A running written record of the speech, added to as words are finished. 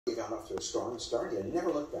He got off to a strong start and he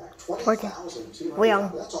never looked back.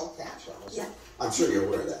 $20,200. That's all cash, honestly. Yeah. I'm sure you're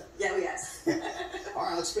aware of that. Yeah, yes. All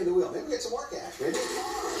right, let's spin the wheel. Maybe we get some more cash. Maybe $100,000.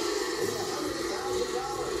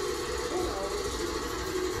 Who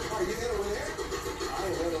knows? Are you going to win there?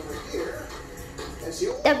 I'll head over here. That's the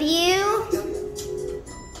old W.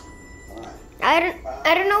 All right.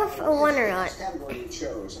 I don't know if I won or not. Category you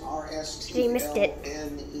chose. You missed it.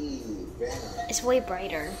 RSTLNE. It's way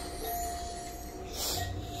brighter.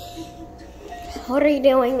 What are you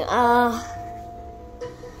doing? I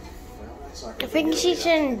think she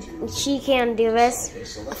can do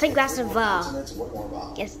this. I think that's a va.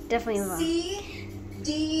 Yes, definitely a va. C,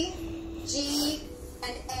 D, G,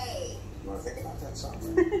 and A. You want to think about that song?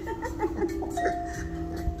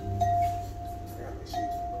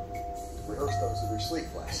 Rehearse those in your sleep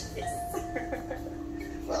lessons.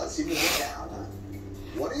 Well, let's see if you get down, huh?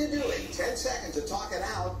 What are you doing? 10 seconds to talk it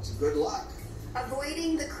out. Good luck.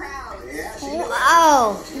 Avoiding the crowd. Yeah, she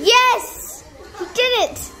Oh, yes! He did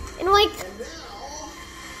it! And like, and now,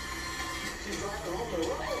 she's driving home the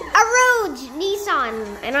road. a road! Nissan.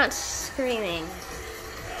 I'm not screaming.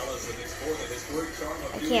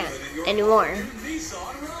 I can't anymore.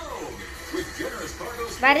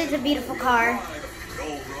 That is a beautiful car.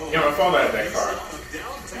 Yeah, my phone had that car.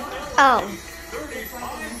 Oh.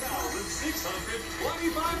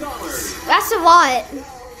 That's a lot.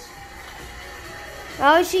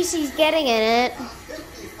 Oh, she's getting in it.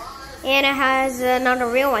 And it has another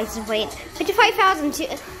real license plate.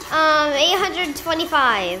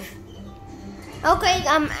 55,825. Okay,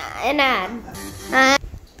 an ad.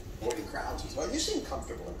 Avoiding crowds as well. You seem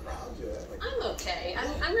comfortable in crowds. I'm okay.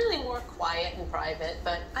 I'm really more quiet and private,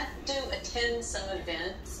 but I do attend some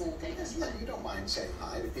events and things. Yeah, you don't mind saying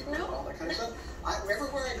hi to people and all that kind of stuff.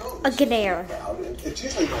 Everywhere I go, A good air. it's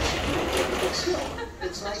usually nice, but still,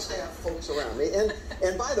 it's nice to have folks around me. And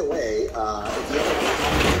by the way, if you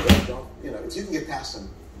ever don't, if you can get past them,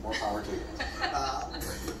 more power to you.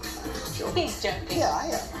 He's joking. Yeah, I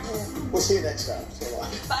am. We'll see you next time. So long.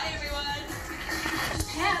 Bye, everyone.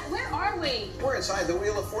 Pat, where are we? We're inside the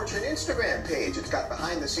Wheel of Fortune Instagram page. It's got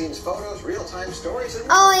behind-the-snes photos, real-time stories, and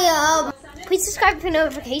Oh yeah. Please subscribe for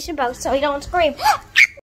notification bell so you don't scream.